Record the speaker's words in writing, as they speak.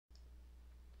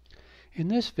In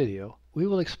this video, we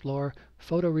will explore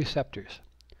photoreceptors,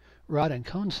 rod and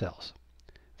cone cells,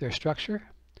 their structure,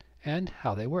 and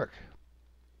how they work.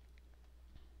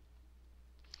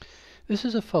 This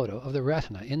is a photo of the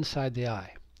retina inside the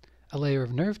eye, a layer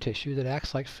of nerve tissue that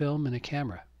acts like film in a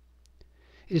camera.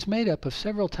 It is made up of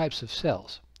several types of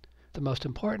cells, the most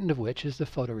important of which is the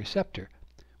photoreceptor,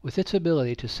 with its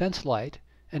ability to sense light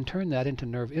and turn that into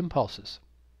nerve impulses.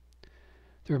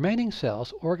 The remaining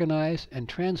cells organize and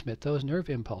transmit those nerve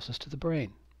impulses to the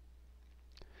brain.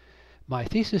 My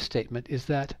thesis statement is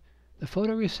that the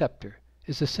photoreceptor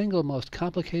is the single most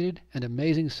complicated and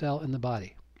amazing cell in the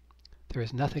body. There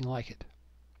is nothing like it.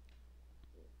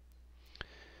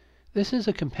 This is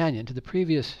a companion to the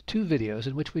previous two videos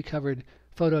in which we covered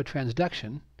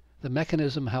phototransduction, the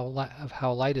mechanism of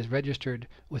how light is registered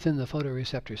within the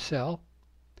photoreceptor cell,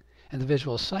 and the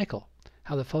visual cycle,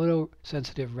 how the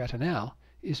photosensitive retinal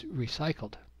is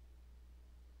recycled.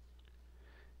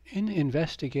 In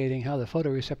investigating how the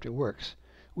photoreceptor works,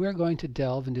 we are going to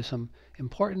delve into some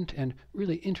important and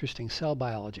really interesting cell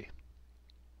biology.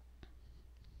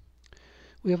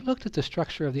 We have looked at the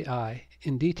structure of the eye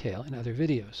in detail in other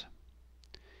videos.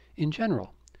 In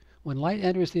general, when light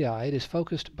enters the eye, it is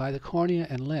focused by the cornea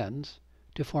and lens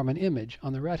to form an image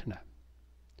on the retina.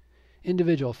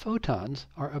 Individual photons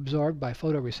are absorbed by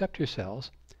photoreceptor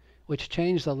cells, which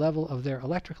change the level of their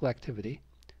electrical activity,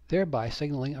 thereby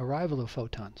signaling arrival of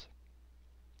photons.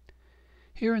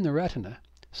 Here in the retina,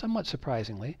 somewhat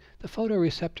surprisingly, the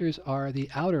photoreceptors are the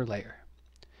outer layer,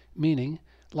 meaning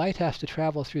light has to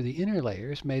travel through the inner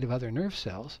layers made of other nerve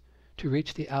cells to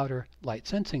reach the outer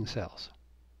light-sensing cells.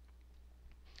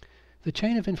 The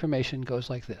chain of information goes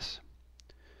like this.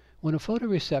 When a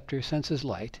photoreceptor senses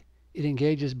light, it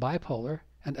engages bipolar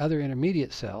and other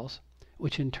intermediate cells,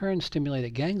 which in turn stimulate a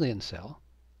ganglion cell,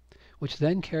 which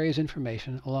then carries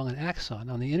information along an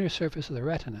axon on the inner surface of the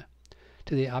retina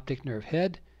to the optic nerve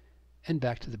head and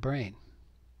back to the brain.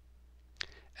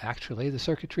 Actually, the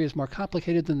circuitry is more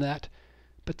complicated than that,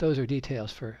 but those are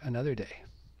details for another day.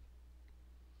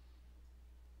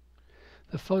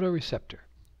 The photoreceptor.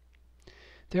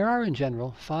 There are in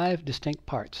general 5 distinct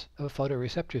parts of a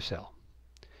photoreceptor cell,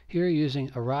 here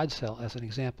using a rod cell as an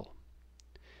example.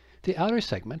 The outer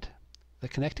segment, the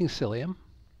connecting cilium,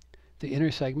 the inner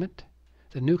segment,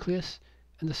 the nucleus,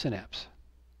 and the synapse.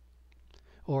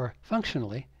 Or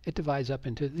functionally, it divides up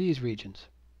into these regions.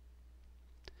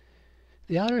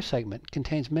 The outer segment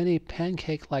contains many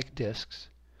pancake-like discs,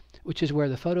 which is where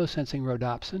the photosensing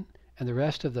rhodopsin and the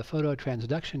rest of the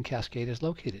phototransduction cascade is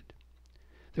located.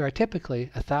 There are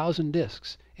typically 1,000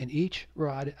 discs in each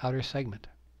rod outer segment.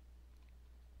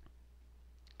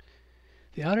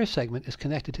 The outer segment is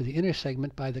connected to the inner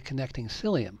segment by the connecting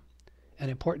cilium, an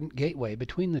important gateway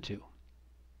between the two.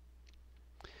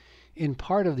 In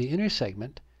part of the inner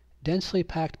segment, densely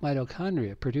packed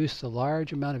mitochondria produce the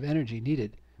large amount of energy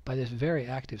needed by this very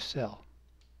active cell.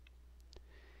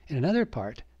 In another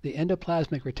part, the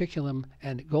endoplasmic reticulum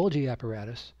and Golgi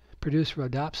apparatus produce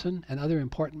rhodopsin and other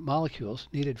important molecules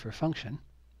needed for function.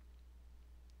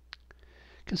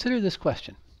 Consider this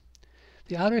question.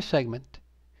 The outer segment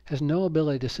has no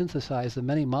ability to synthesize the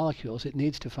many molecules it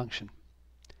needs to function.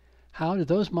 How do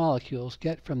those molecules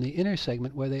get from the inner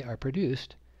segment where they are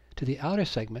produced to the outer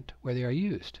segment where they are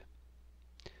used?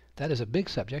 That is a big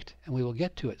subject, and we will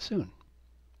get to it soon.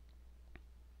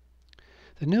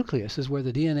 The nucleus is where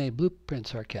the DNA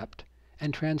blueprints are kept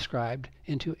and transcribed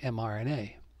into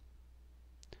mRNA.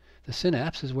 The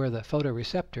synapse is where the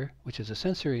photoreceptor, which is a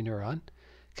sensory neuron,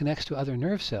 connects to other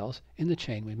nerve cells in the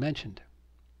chain we mentioned.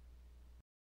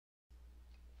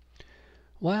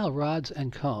 While rods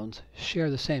and cones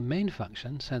share the same main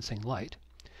function, sensing light,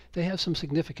 they have some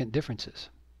significant differences.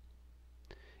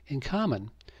 In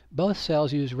common, both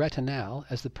cells use retinal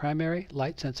as the primary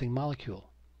light-sensing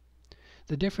molecule.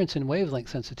 The difference in wavelength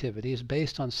sensitivity is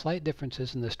based on slight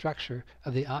differences in the structure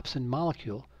of the opsin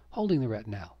molecule holding the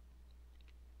retinal.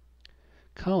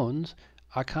 Cones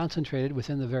are concentrated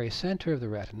within the very center of the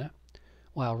retina,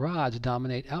 while rods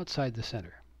dominate outside the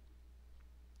center.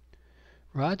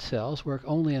 Rod cells work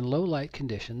only in low light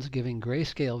conditions, giving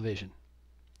grayscale vision.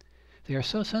 They are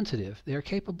so sensitive, they are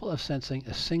capable of sensing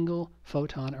a single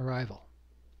photon arrival.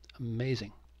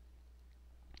 Amazing.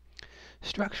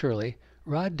 Structurally,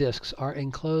 rod discs are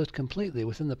enclosed completely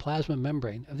within the plasma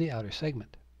membrane of the outer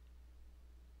segment.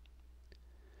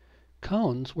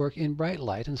 Cones work in bright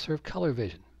light and serve color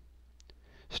vision.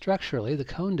 Structurally, the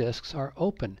cone discs are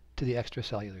open to the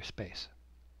extracellular space.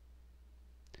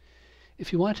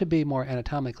 If you want to be more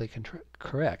anatomically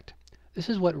correct, this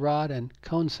is what rod and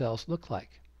cone cells look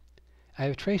like. I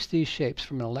have traced these shapes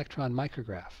from an electron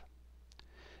micrograph.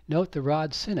 Note the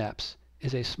rod synapse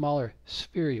is a smaller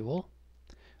spherule,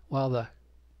 while the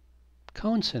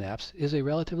cone synapse is a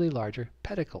relatively larger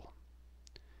pedicle.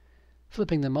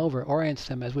 Flipping them over orients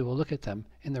them as we will look at them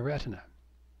in the retina.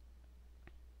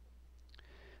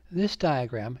 This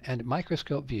diagram and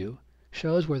microscope view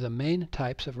shows where the main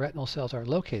types of retinal cells are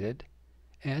located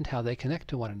and how they connect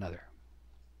to one another.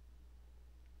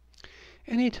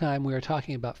 Anytime we are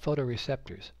talking about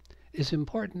photoreceptors, it is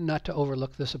important not to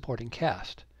overlook the supporting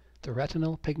cast, the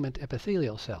retinal pigment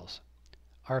epithelial cells,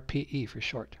 RPE for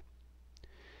short.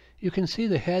 You can see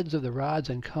the heads of the rods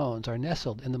and cones are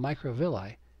nestled in the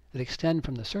microvilli that extend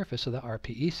from the surface of the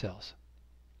RPE cells.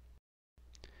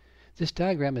 This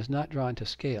diagram is not drawn to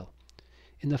scale.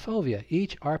 In the fovea,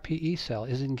 each RPE cell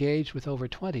is engaged with over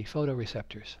 20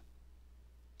 photoreceptors.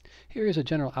 Here is a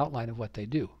general outline of what they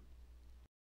do.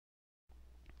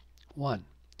 1.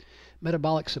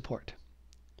 Metabolic support.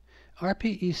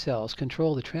 RPE cells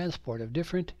control the transport of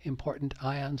different important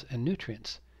ions and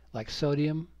nutrients like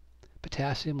sodium,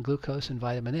 potassium, glucose, and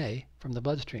vitamin A from the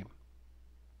bloodstream.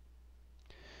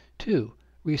 2.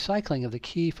 Recycling of the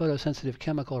key photosensitive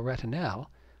chemical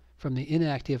retinal from the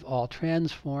inactive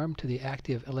all-trans form to the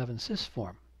active 11-cis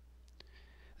form.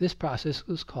 This process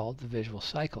is called the visual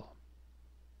cycle.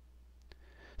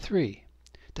 3.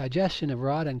 Digestion of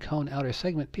rod and cone outer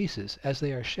segment pieces as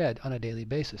they are shed on a daily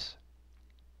basis.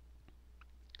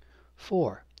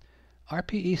 4.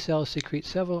 RPE cells secrete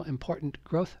several important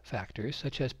growth factors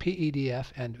such as PEDF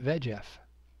and VEGF.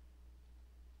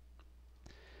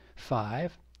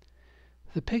 5.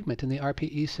 The pigment in the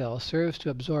RPE cell serves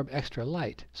to absorb extra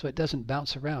light so it doesn't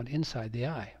bounce around inside the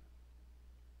eye.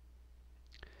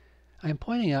 I am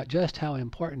pointing out just how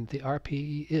important the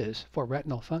RPE is for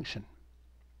retinal function.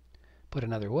 Put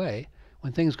another way,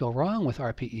 when things go wrong with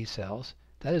RPE cells,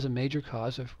 that is a major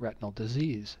cause of retinal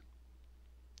disease.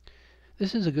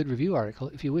 This is a good review article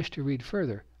if you wish to read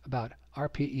further about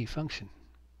RPE function.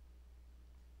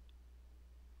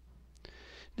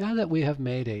 Now that we have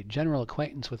made a general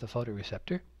acquaintance with the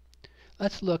photoreceptor,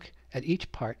 let's look at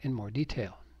each part in more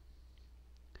detail.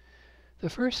 The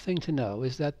first thing to know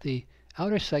is that the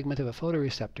outer segment of a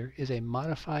photoreceptor is a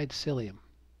modified cilium.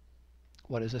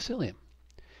 What is a cilium?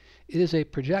 It is a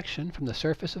projection from the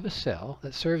surface of a cell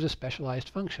that serves a specialized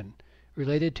function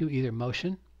related to either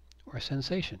motion or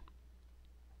sensation.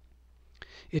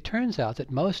 It turns out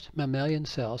that most mammalian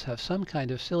cells have some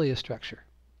kind of cilia structure.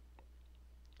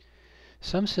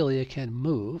 Some cilia can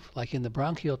move, like in the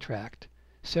bronchial tract,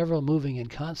 several moving in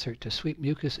concert to sweep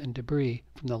mucus and debris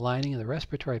from the lining of the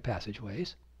respiratory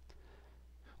passageways,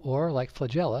 or like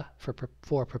flagella for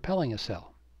propelling a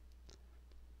cell.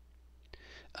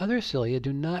 Other cilia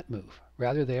do not move,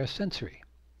 rather they are sensory.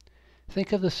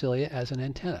 Think of the cilia as an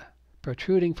antenna,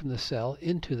 protruding from the cell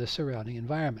into the surrounding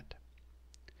environment.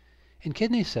 In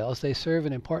kidney cells, they serve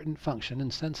an important function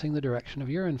in sensing the direction of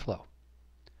urine flow,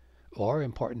 or,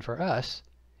 important for us,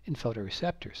 in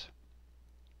photoreceptors.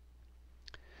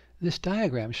 This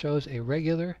diagram shows a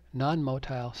regular,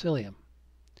 non-motile cilium.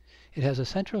 It has a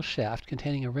central shaft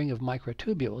containing a ring of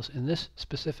microtubules in this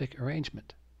specific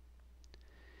arrangement.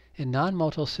 In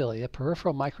non-motile cilia,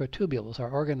 peripheral microtubules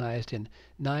are organized in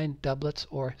 9 doublets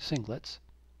or singlets.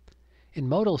 In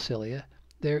motile cilia,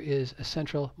 there is a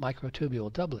central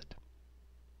microtubule doublet.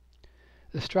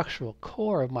 The structural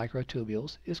core of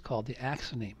microtubules is called the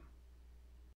axoneme.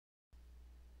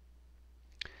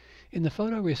 In the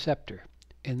photoreceptor,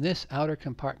 in this outer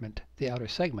compartment, the outer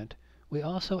segment, we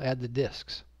also add the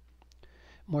discs.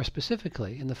 More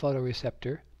specifically, in the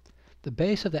photoreceptor, the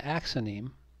base of the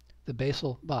axoneme, the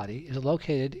basal body, is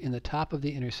located in the top of the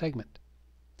inner segment.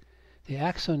 The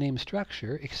axoneme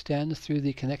structure extends through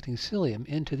the connecting cilium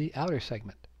into the outer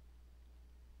segment.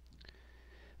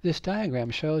 This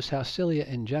diagram shows how cilia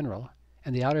in general,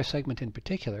 and the outer segment in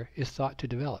particular, is thought to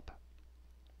develop.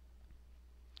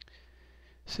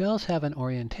 Cells have an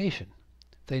orientation.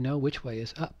 They know which way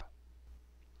is up.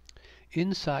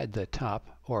 Inside the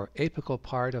top, or apical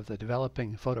part of the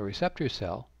developing photoreceptor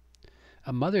cell,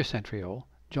 a mother centriole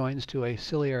joins to a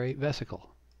ciliary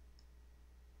vesicle.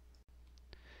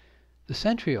 The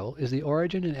centriole is the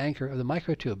origin and anchor of the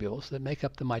microtubules that make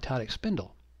up the mitotic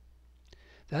spindle.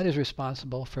 That is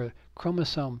responsible for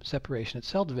chromosome separation at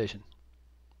cell division.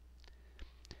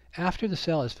 After the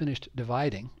cell is finished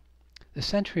dividing, the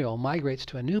centriole migrates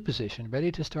to a new position ready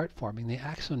to start forming the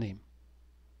axoneme.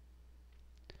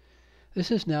 This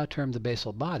is now termed the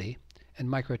basal body, and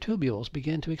microtubules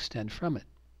begin to extend from it.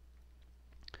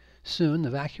 Soon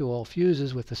the vacuole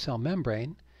fuses with the cell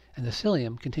membrane, and the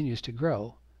cilium continues to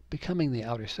grow, becoming the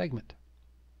outer segment.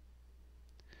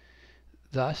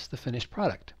 Thus, the finished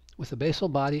product, with the basal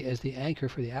body as the anchor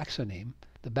for the axoneme,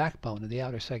 the backbone of the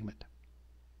outer segment.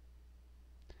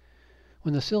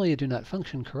 When the cilia do not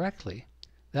function correctly,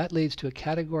 that leads to a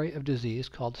category of disease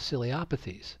called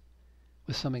ciliopathies,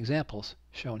 with some examples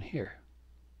shown here.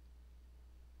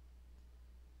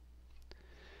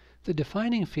 The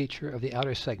defining feature of the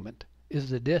outer segment is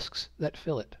the discs that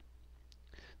fill it.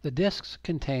 The discs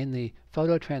contain the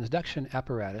phototransduction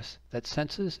apparatus that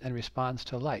senses and responds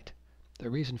to light, the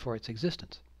reason for its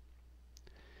existence.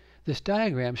 This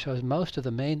diagram shows most of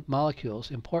the main molecules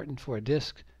important for a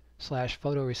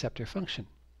disc/photoreceptor function.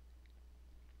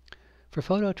 For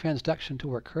phototransduction to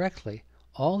work correctly,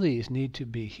 all these need to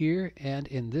be here and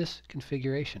in this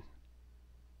configuration.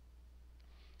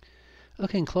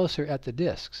 Looking closer at the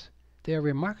discs, they are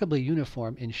remarkably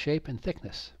uniform in shape and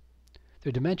thickness.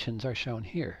 Their dimensions are shown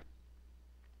here.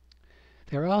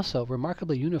 They are also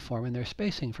remarkably uniform in their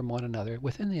spacing from one another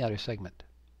within the outer segment.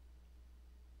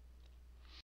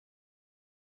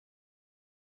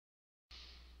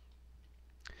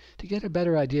 To get a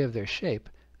better idea of their shape,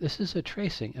 this is a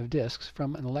tracing of discs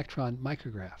from an electron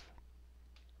micrograph.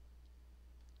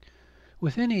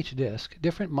 Within each disc,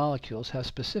 different molecules have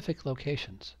specific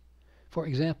locations. For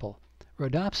example,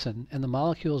 rhodopsin and the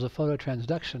molecules of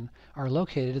phototransduction are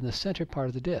located in the center part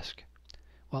of the disc,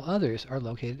 while others are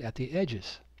located at the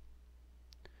edges.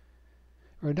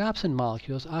 Rhodopsin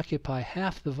molecules occupy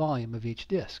half the volume of each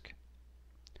disc.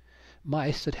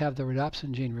 Mice that have the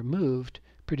rhodopsin gene removed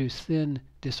produce thin,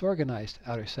 disorganized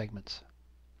outer segments.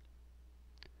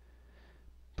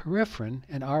 Peripherin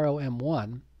and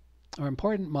ROM1 are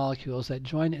important molecules that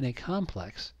join in a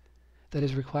complex that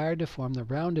is required to form the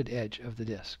rounded edge of the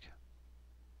disc.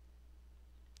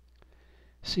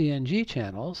 CNG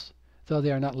channels, though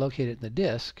they are not located in the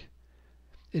disc,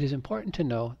 it is important to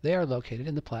know they are located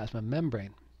in the plasma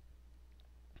membrane.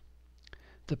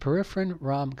 The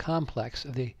peripherin-ROM complex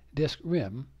of the disc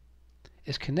rim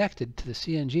is connected to the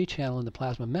CNG channel in the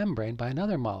plasma membrane by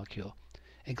another molecule,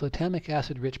 a glutamic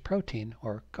acid-rich protein,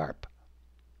 or GARP.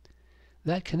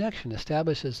 That connection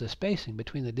establishes the spacing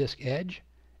between the disc edge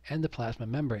and the plasma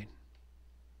membrane.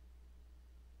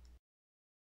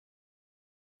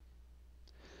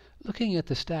 Looking at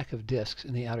the stack of discs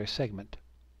in the outer segment,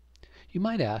 you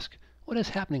might ask, what is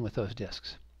happening with those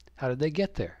discs? How did they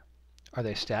get there? Are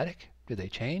they static? Did they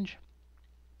change?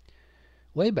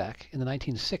 Way back in the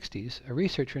 1960s, a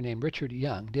researcher named Richard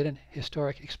Young did an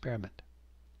historic experiment.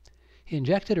 He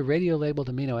injected a radio-labeled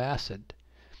amino acid,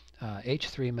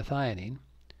 H3-methionine,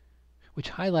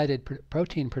 which highlighted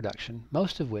protein production,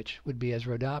 most of which would be as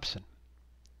rhodopsin.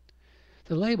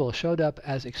 The label showed up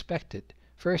as expected,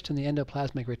 first in the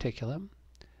endoplasmic reticulum,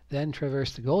 then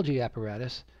traversed the Golgi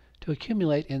apparatus to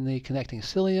accumulate in the connecting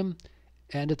cilium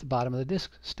and at the bottom of the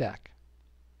disc stack.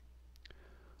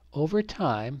 Over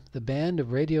time, the band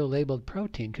of radio-labeled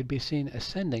protein could be seen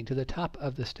ascending to the top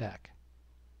of the stack.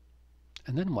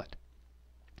 And then what?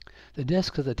 The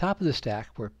discs at the top of the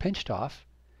stack were pinched off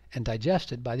and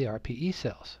digested by the RPE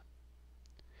cells.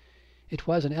 It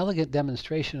was an elegant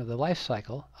demonstration of the life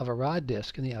cycle of a rod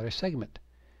disc in the outer segment,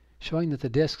 showing that the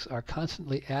discs are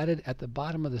constantly added at the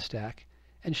bottom of the stack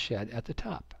and shed at the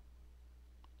top.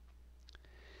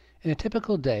 In a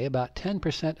typical day, about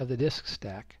 10% of the disc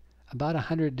stack, about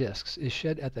 100 discs, is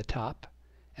shed at the top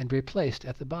and replaced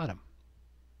at the bottom.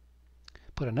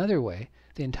 Put another way,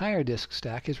 the entire disc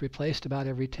stack is replaced about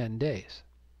every 10 days.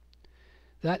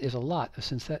 That is a lot of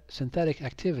synthetic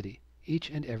activity each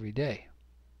and every day.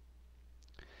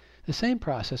 The same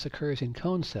process occurs in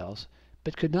cone cells,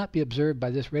 but could not be observed by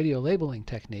this radiolabeling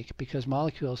technique because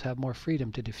molecules have more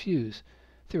freedom to diffuse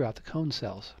throughout the cone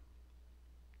cells.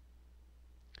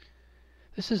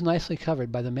 This is nicely covered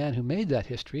by the man who made that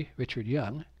history, Richard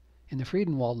Young, in the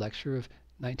Friedenwald lecture of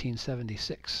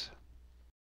 1976.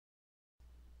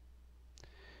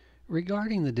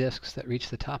 Regarding the discs that reach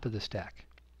the top of the stack,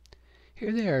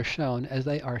 here they are shown as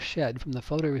they are shed from the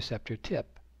photoreceptor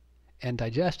tip and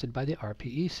digested by the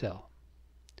RPE cell.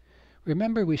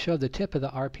 Remember, we showed the tip of the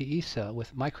RPE cell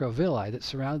with microvilli that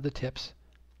surrounded the tips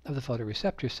of the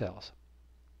photoreceptor cells.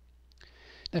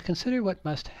 Now consider what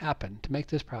must happen to make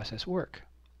this process work.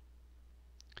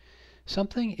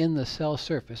 Something in the cell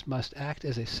surface must act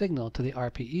as a signal to the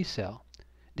RPE cell,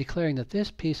 declaring that this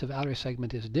piece of outer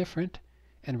segment is different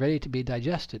and ready to be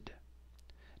digested,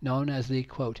 known as the,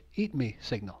 quote, eat me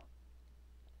signal.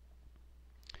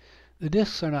 The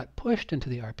discs are not pushed into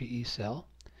the RPE cell.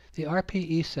 The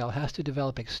RPE cell has to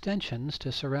develop extensions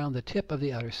to surround the tip of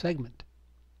the outer segment.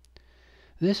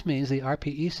 This means the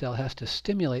RPE cell has to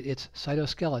stimulate its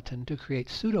cytoskeleton to create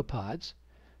pseudopods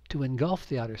to engulf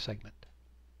the outer segment.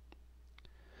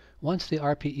 Once the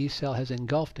RPE cell has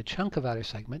engulfed a chunk of outer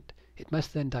segment, it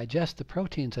must then digest the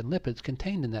proteins and lipids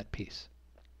contained in that piece.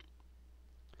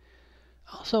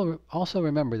 Also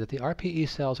remember that the RPE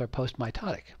cells are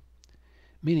postmitotic,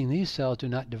 meaning these cells do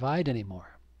not divide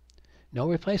anymore. No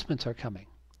replacements are coming.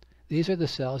 These are the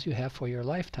cells you have for your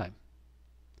lifetime.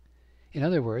 In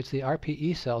other words, the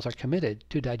RPE cells are committed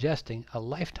to digesting a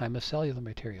lifetime of cellular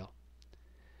material.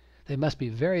 They must be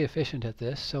very efficient at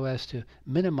this so as to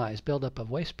minimize buildup of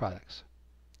waste products.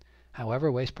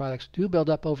 However, waste products do build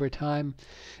up over time,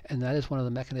 and that is one of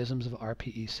the mechanisms of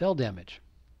RPE cell damage.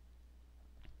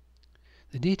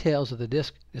 The details of the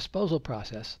disc disposal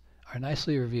process are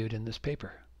nicely reviewed in this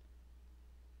paper.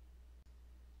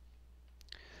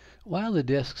 While the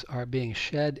discs are being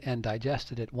shed and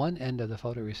digested at one end of the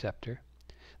photoreceptor,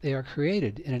 they are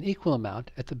created in an equal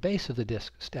amount at the base of the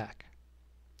disc stack.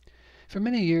 For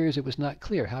many years it was not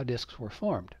clear how discs were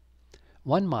formed.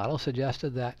 One model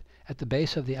suggested that at the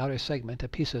base of the outer segment a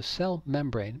piece of cell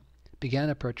membrane began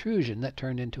a protrusion that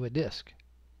turned into a disc.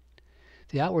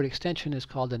 The outward extension is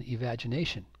called an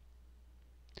evagination.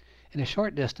 In a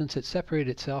short distance it separated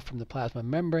itself from the plasma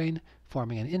membrane,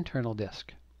 forming an internal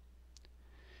disc.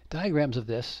 Diagrams of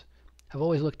this have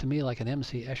always looked to me like an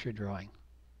M.C. Escher drawing.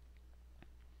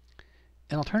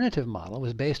 An alternative model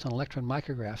was based on electron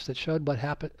micrographs that showed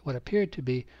what appeared to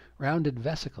be rounded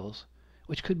vesicles,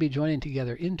 which could be joining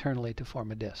together internally to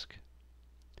form a disc.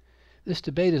 This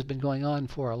debate has been going on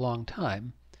for a long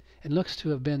time, and looks to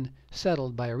have been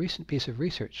settled by a recent piece of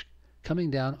research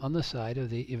coming down on the side of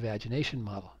the evagination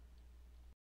model.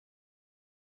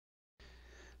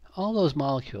 All those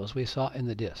molecules we saw in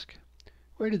the disc,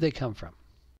 where did they come from?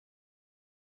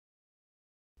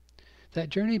 That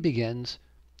journey begins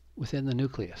within the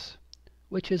nucleus,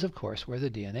 which is of course where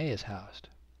the DNA is housed.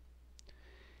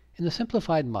 In the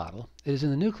simplified model, it is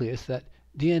in the nucleus that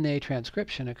DNA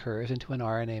transcription occurs into an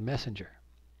RNA messenger.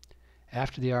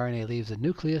 After the RNA leaves the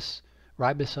nucleus,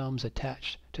 ribosomes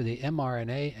attach to the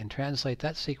mRNA and translate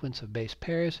that sequence of base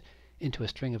pairs into a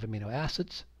string of amino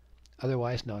acids,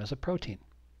 otherwise known as a protein.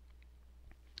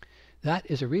 That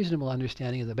is a reasonable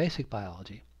understanding of the basic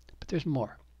biology, but there's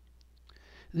more.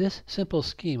 This simple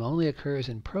scheme only occurs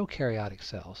in prokaryotic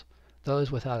cells, those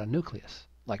without a nucleus,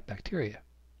 like bacteria.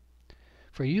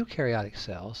 For eukaryotic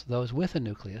cells, those with a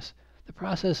nucleus, the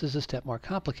process is a step more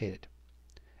complicated,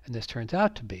 and this turns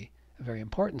out to be a very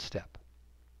important step.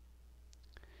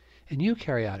 In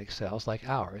eukaryotic cells like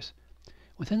ours,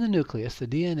 within the nucleus the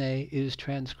DNA is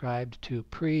transcribed to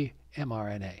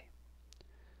pre-mRNA.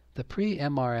 The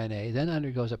pre-mRNA then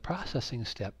undergoes a processing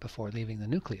step before leaving the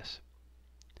nucleus.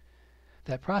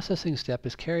 That processing step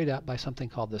is carried out by something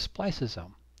called the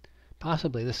spliceosome,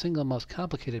 possibly the single most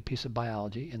complicated piece of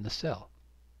biology in the cell.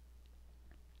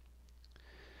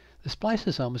 The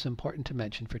spliceosome is important to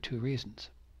mention for two reasons.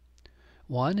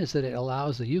 One is that it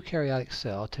allows the eukaryotic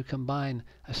cell to combine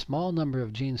a small number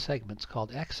of gene segments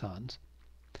called exons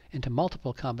into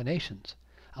multiple combinations,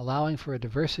 allowing for a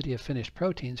diversity of finished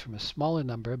proteins from a smaller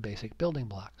number of basic building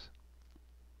blocks.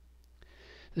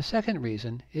 The second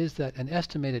reason is that an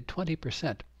estimated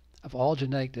 20% of all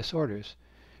genetic disorders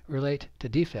relate to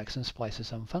defects in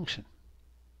spliceosome function.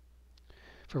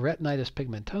 For retinitis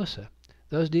pigmentosa,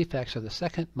 those defects are the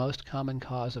second most common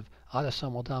cause of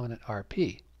autosomal dominant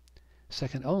RP,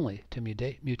 second only to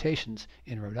mutations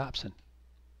in rhodopsin.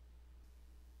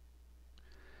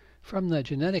 From the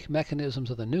genetic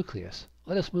mechanisms of the nucleus,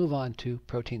 let us move on to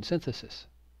protein synthesis.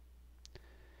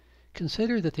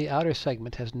 Consider that the outer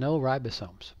segment has no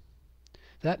ribosomes.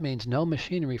 That means no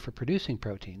machinery for producing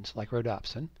proteins like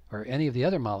rhodopsin or any of the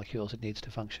other molecules it needs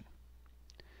to function.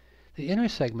 The inner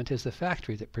segment is the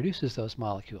factory that produces those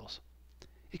molecules.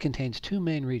 It contains two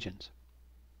main regions.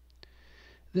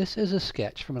 This is a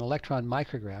sketch from an electron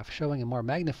micrograph showing a more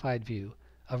magnified view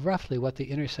of roughly what the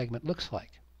inner segment looks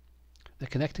like. The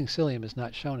connecting cilium is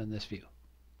not shown in this view.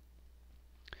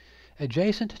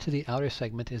 Adjacent to the outer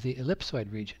segment is the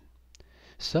ellipsoid region,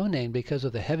 so named because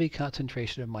of the heavy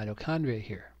concentration of mitochondria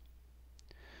here.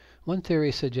 One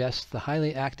theory suggests the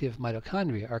highly active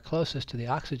mitochondria are closest to the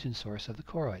oxygen source of the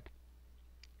choroid.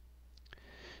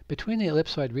 Between the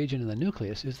ellipsoid region and the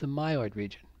nucleus is the myoid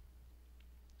region.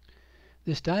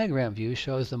 This diagram view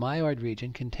shows the myoid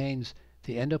region contains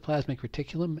the endoplasmic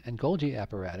reticulum and Golgi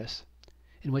apparatus,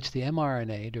 in which the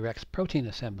mRNA directs protein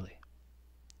assembly.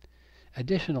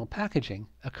 Additional packaging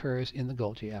occurs in the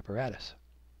Golgi apparatus.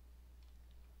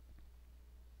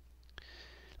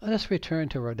 Let us return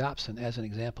to rhodopsin as an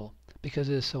example, because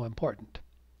it is so important.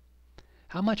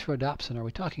 How much rhodopsin are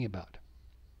we talking about?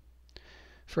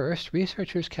 First,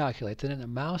 researchers calculate that in a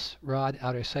mouse rod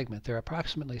outer segment there are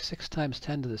approximately 6 ×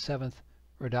 10⁷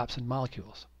 rhodopsin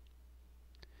molecules.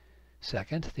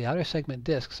 Second, the outer segment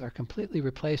discs are completely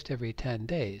replaced every 10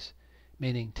 days,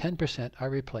 meaning 10% are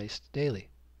replaced daily.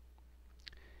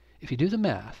 If you do the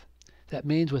math, that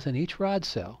means within each rod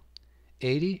cell,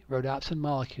 80 rhodopsin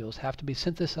molecules have to be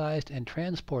synthesized and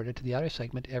transported to the outer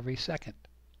segment every second,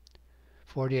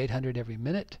 4,800 every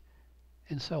minute,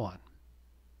 and so on.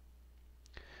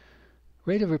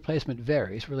 Rate of replacement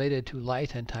varies related to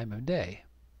light and time of day,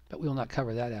 but we will not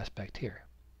cover that aspect here.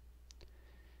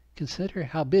 Consider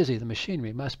how busy the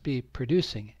machinery must be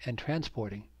producing and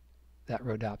transporting that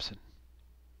rhodopsin.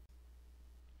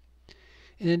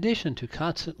 In addition to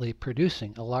constantly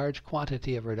producing a large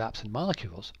quantity of rhodopsin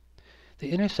molecules, the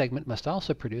inner segment must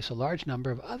also produce a large number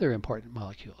of other important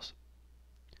molecules.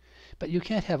 But you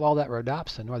can't have all that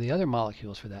rhodopsin, or the other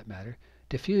molecules for that matter,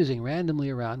 diffusing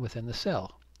randomly around within the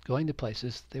cell, going to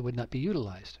places they would not be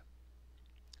utilized.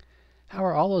 How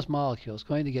are all those molecules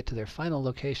going to get to their final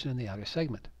location in the outer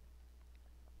segment?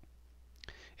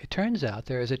 It turns out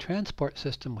there is a transport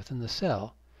system within the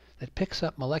cell that picks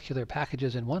up molecular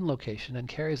packages in one location and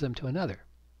carries them to another.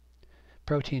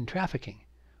 Protein trafficking,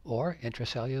 or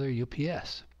intracellular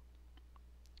UPS.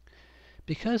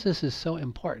 Because this is so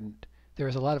important, there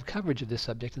is a lot of coverage of this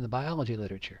subject in the biology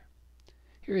literature.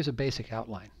 Here is a basic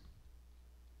outline.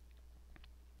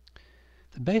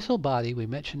 The basal body we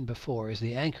mentioned before is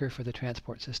the anchor for the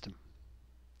transport system.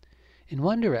 In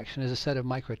one direction is a set of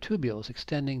microtubules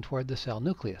extending toward the cell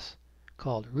nucleus,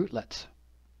 called rootlets.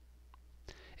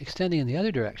 Extending in the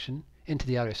other direction, into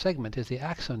the outer segment, is the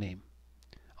axoneme,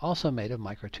 also made of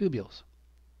microtubules.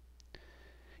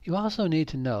 You also need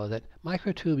to know that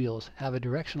microtubules have a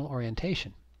directional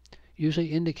orientation,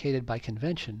 usually indicated by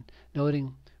convention,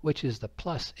 noting which is the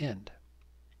plus end.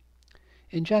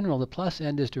 In general, the plus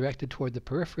end is directed toward the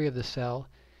periphery of the cell,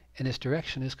 and its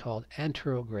direction is called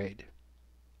anterograde.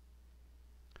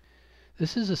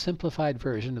 This is a simplified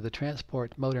version of the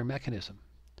transport motor mechanism.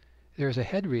 There is a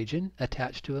head region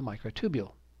attached to a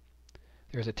microtubule.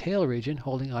 There is a tail region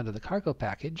holding onto the cargo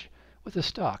package with a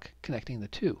stalk connecting the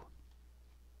two.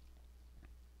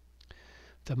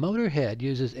 The motor head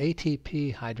uses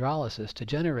ATP hydrolysis to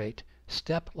generate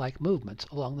step-like movements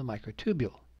along the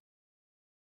microtubule.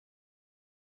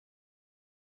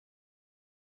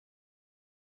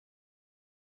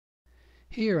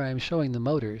 Here I am showing the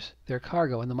motors, their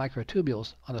cargo, and the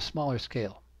microtubules on a smaller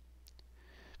scale.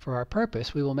 For our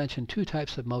purpose, we will mention two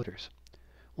types of motors.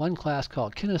 One class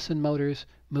called kinesin motors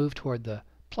move toward the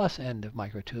plus end of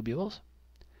microtubules.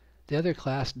 The other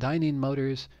class, dynein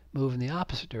motors, move in the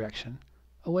opposite direction,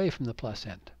 away from the plus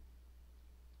end.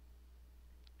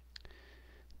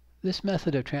 This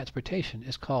method of transportation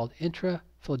is called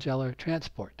intraflagellar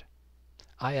transport,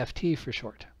 IFT for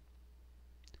short.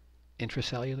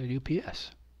 Intracellular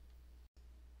UPS.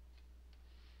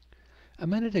 A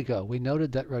minute ago, we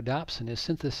noted that rhodopsin is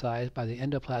synthesized by the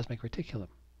endoplasmic reticulum.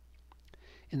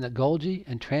 In the Golgi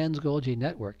and trans-Golgi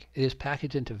network, it is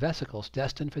packaged into vesicles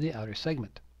destined for the outer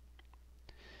segment.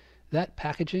 That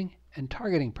packaging and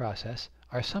targeting process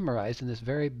are summarized in this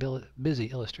very busy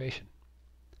illustration.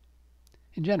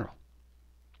 In general,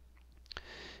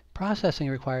 processing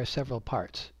requires several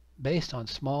parts, based on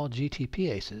small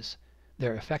GTPases,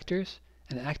 their effectors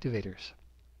and activators.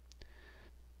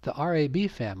 The RAB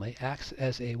family acts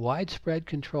as a widespread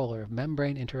controller of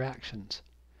membrane interactions,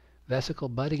 vesicle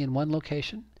budding in one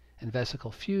location and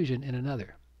vesicle fusion in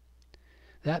another.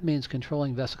 That means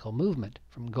controlling vesicle movement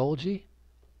from Golgi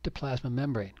to plasma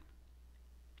membrane.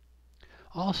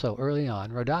 Also, early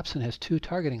on, rhodopsin has two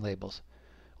targeting labels,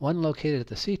 one located at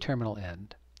the C-terminal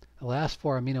end. The last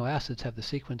four amino acids have the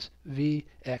sequence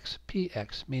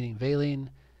VXPX, meaning valine,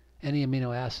 any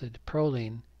amino acid,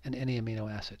 proline, and any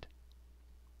amino acid.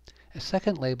 A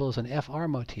second label is an FR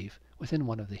motif within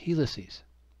one of the helices.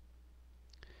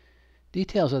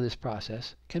 Details of this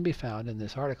process can be found in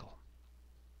this article.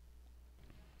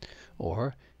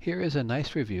 Or, here is a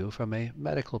nice review from a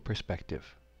medical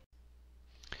perspective.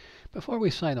 Before we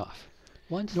sign off,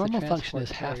 once normal function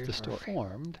is half the story,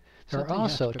 there are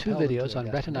also two videos on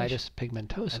retinitis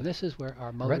pigmentosa, and this is where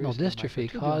our retinal dystrophy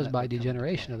caused by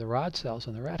degeneration of the rod cells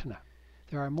in the retina.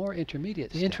 There are more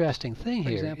intermediate steps. The interesting thing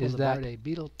here is that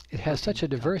it has such a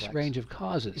diverse range of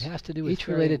causes, each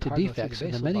related to defects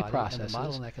in the many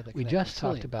processes we just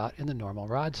talked about in the normal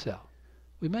rod cell.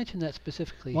 We mentioned that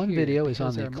specifically. One video is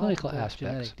on the clinical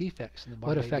aspects,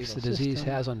 what effects the disease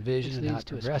has on vision and how it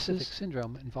progresses.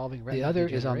 The other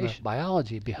is on the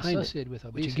biology behind it,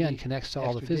 which again connects to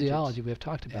all the physiology we have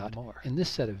talked about in this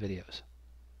set of videos.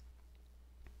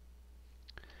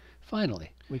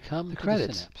 Finally, we come to the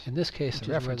credits. In this case,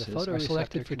 the references are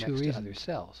selected for two reasons.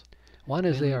 One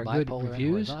is they are good bipolar and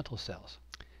reviews, horizontal cells.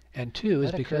 and two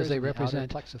is That because occurs they in the outer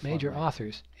represent plexiform major layer.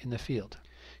 authors in the field.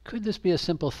 Could this be a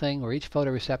simple thing where each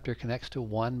photoreceptor connects to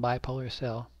one bipolar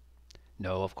cell?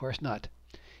 No, of course not.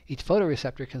 Each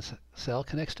photoreceptor cell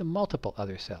connects to multiple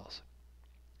other cells.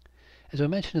 As we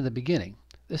mentioned in the beginning,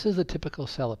 this is the typical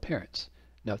cell appearance.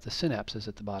 Note the synapses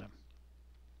at the bottom.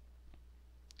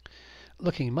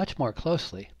 Looking much more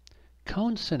closely,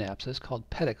 cone synapses, called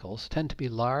pedicles, tend to be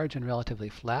large and relatively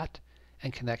flat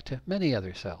and connect to many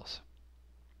other cells.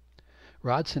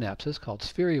 Rod synapses, called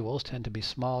spherules, tend to be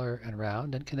smaller and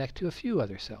round and connect to a few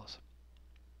other cells.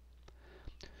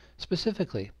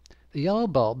 Specifically, the yellow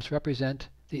bulbs represent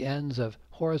the ends of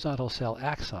horizontal cell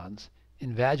axons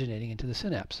invaginating into the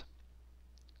synapse.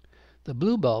 The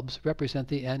blue bulbs represent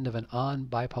the end of an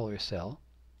on-bipolar cell.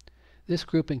 This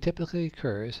grouping typically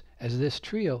occurs as this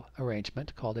trio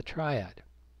arrangement called a triad.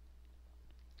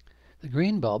 The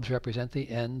green bulbs represent the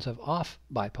ends of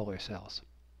off-bipolar cells.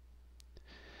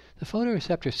 The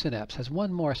photoreceptor synapse has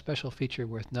one more special feature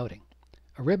worth noting,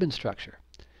 a ribbon structure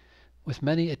with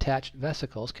many attached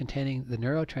vesicles containing the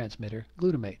neurotransmitter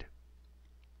glutamate.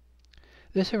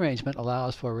 This arrangement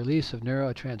allows for release of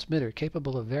neurotransmitter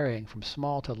capable of varying from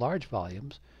small to large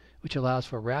volumes, which allows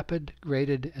for rapid,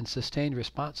 graded, and sustained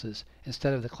responses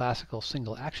instead of the classical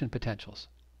single action potentials.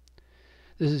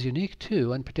 This is unique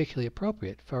to and particularly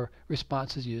appropriate for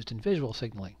responses used in visual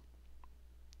signaling.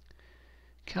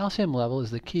 Calcium level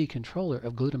is the key controller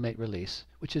of glutamate release,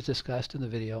 which is discussed in the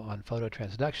video on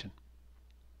phototransduction.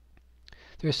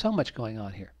 There is so much going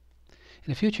on here.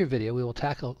 In a future video, we will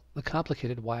tackle the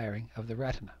complicated wiring of the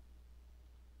retina.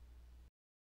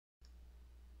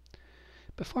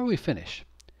 Before we finish,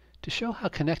 to show how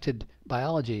connected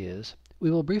biology is, we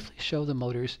will briefly show the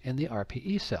motors in the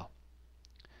RPE cell.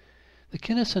 The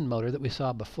kinesin motor that we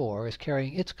saw before is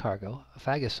carrying its cargo, a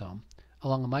phagosome,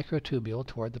 along a microtubule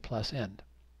toward the plus end.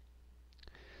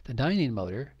 The dynein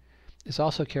motor is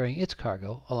also carrying its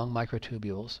cargo along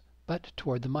microtubules, but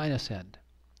toward the minus end.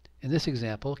 In this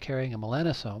example, carrying a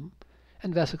melanosome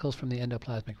and vesicles from the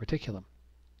endoplasmic reticulum.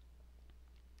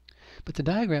 But the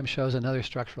diagram shows another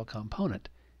structural component,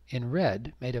 in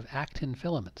red, made of actin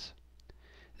filaments.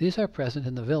 These are present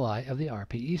in the villi of the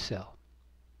RPE cell.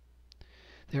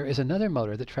 There is another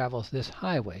motor that travels this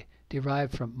highway,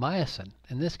 derived from myosin,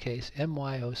 in this case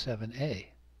MYO7A.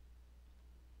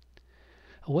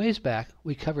 A ways back,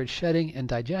 we covered shedding and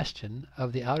digestion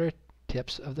of the outer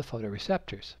tips of the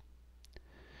photoreceptors.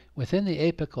 Within the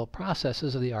apical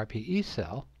processes of the RPE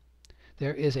cell,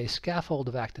 there is a scaffold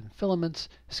of actin filaments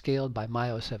scaled by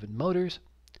myo7 motors,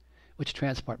 which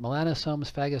transport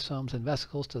melanosomes, phagosomes, and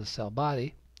vesicles to the cell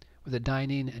body, where the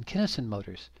dynein and kinesin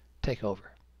motors take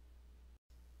over.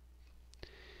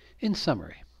 In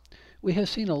summary, we have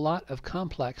seen a lot of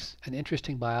complex and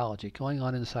interesting biology going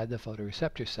on inside the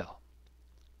photoreceptor cell.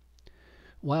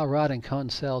 While rod and cone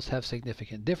cells have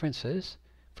significant differences,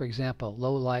 for example,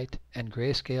 low light and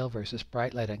grayscale versus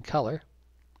bright light and color,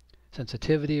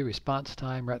 sensitivity, response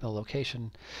time, retinal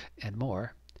location, and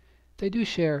more, they do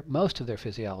share most of their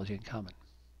physiology in common.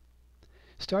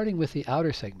 Starting with the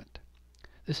outer segment,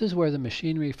 this is where the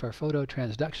machinery for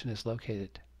phototransduction is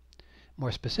located.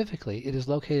 More specifically, it is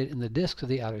located in the discs of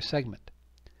the outer segment,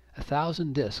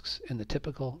 1,000 discs in the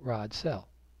typical rod cell.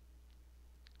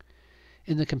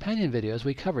 In the companion videos,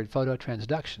 we covered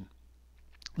phototransduction,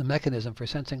 the mechanism for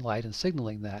sensing light and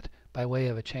signaling that by way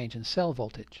of a change in cell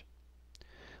voltage.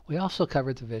 We also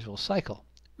covered the visual cycle,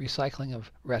 recycling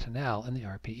of retinal in the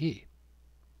RPE.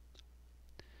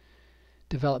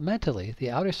 Developmentally,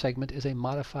 the outer segment is a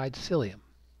modified cilium.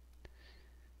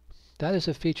 That is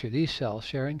a feature these cells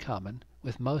share in common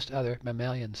with most other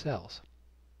mammalian cells.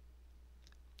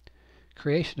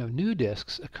 Creation of new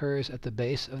discs occurs at the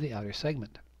base of the outer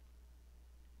segment.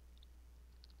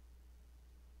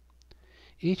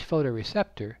 Each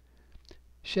photoreceptor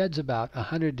sheds about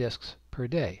 100 discs per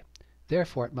day.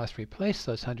 Therefore, it must replace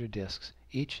those 100 discs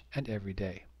each and every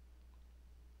day.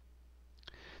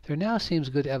 There now seems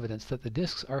good evidence that the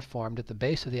discs are formed at the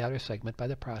base of the outer segment by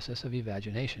the process of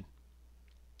evagination.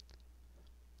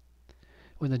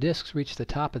 When the discs reach the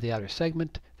top of the outer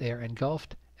segment, they are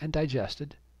engulfed and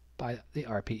digested by the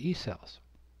RPE cells.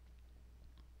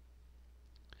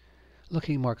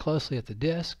 Looking more closely at the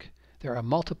disc, there are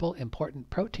multiple important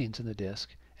proteins in the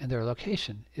disc, and their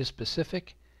location is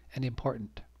specific and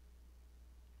important.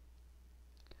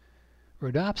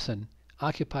 Rhodopsin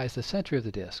occupies the center of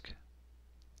the disc,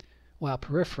 while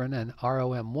peripherin and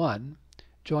ROM1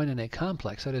 join in a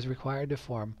complex that is required to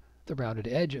form the rounded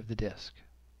edge of the disc.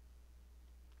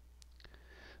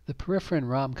 The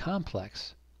peripherin-ROM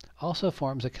complex also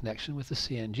forms a connection with the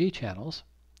CNG channels,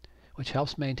 which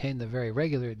helps maintain the very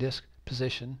regular disc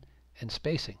position and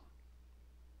spacing.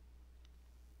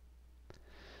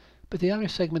 But the outer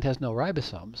segment has no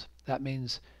ribosomes. That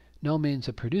means no means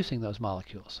of producing those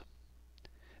molecules.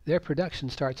 Their production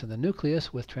starts in the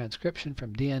nucleus with transcription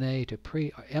from DNA to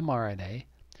pre-mRNA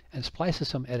and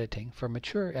spliceosome editing for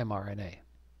mature mRNA.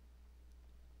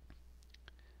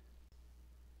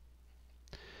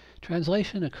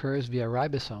 Translation occurs via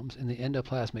ribosomes in the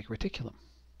endoplasmic reticulum.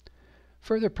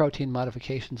 Further protein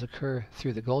modifications occur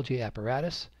through the Golgi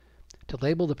apparatus to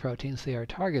label the proteins they are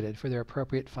targeted for their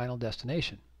appropriate final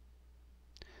destination.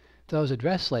 Those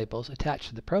address labels attached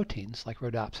to the proteins, like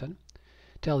rhodopsin,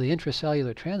 tell the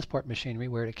intracellular transport machinery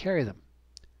where to carry them.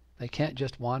 They can't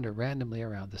just wander randomly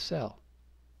around the cell.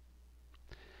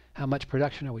 How much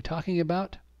production are we talking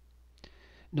about?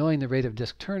 Knowing the rate of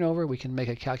disc turnover, we can make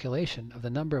a calculation of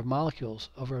the number of molecules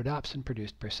of rhodopsin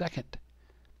produced per second.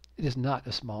 It is not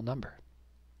a small number.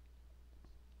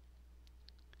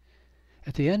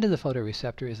 At the end of the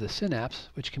photoreceptor is the synapse,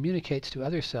 which communicates to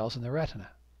other cells in the retina.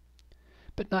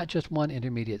 But not just one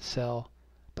intermediate cell,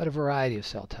 but a variety of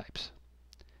cell types.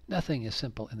 Nothing is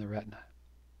simple in the retina.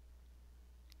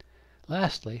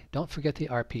 Lastly, don't forget the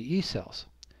RPE cells.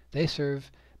 They serve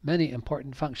many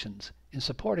important functions in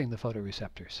supporting the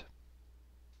photoreceptors.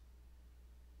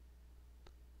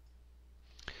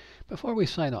 Before we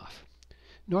sign off,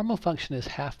 normal function is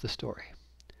half the story.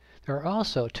 There are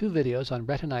also 2 videos on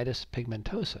retinitis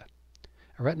pigmentosa,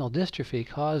 a retinal dystrophy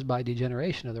caused by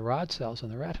degeneration of the rod cells in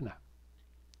the retina.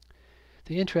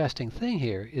 The interesting thing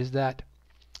here is that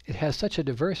it has such a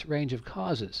diverse range of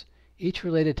causes, each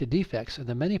related to defects in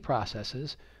the many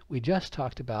processes we just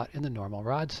talked about in the normal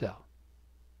rod cell.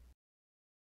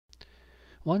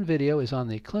 One video is on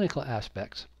the clinical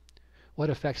aspects,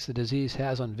 what effects the disease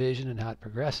has on vision and how it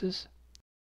progresses.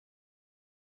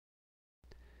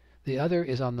 The other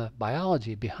is on the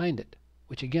biology behind it,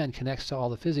 which again connects to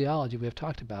all the physiology we have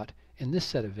talked about in this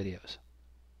set of videos.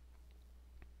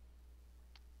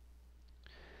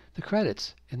 The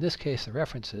credits, in this case the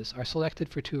references, are selected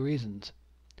for 2 reasons.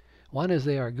 One is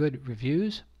they are good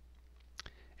reviews,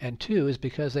 and 2 is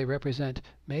because they represent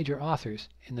major authors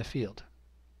in the field.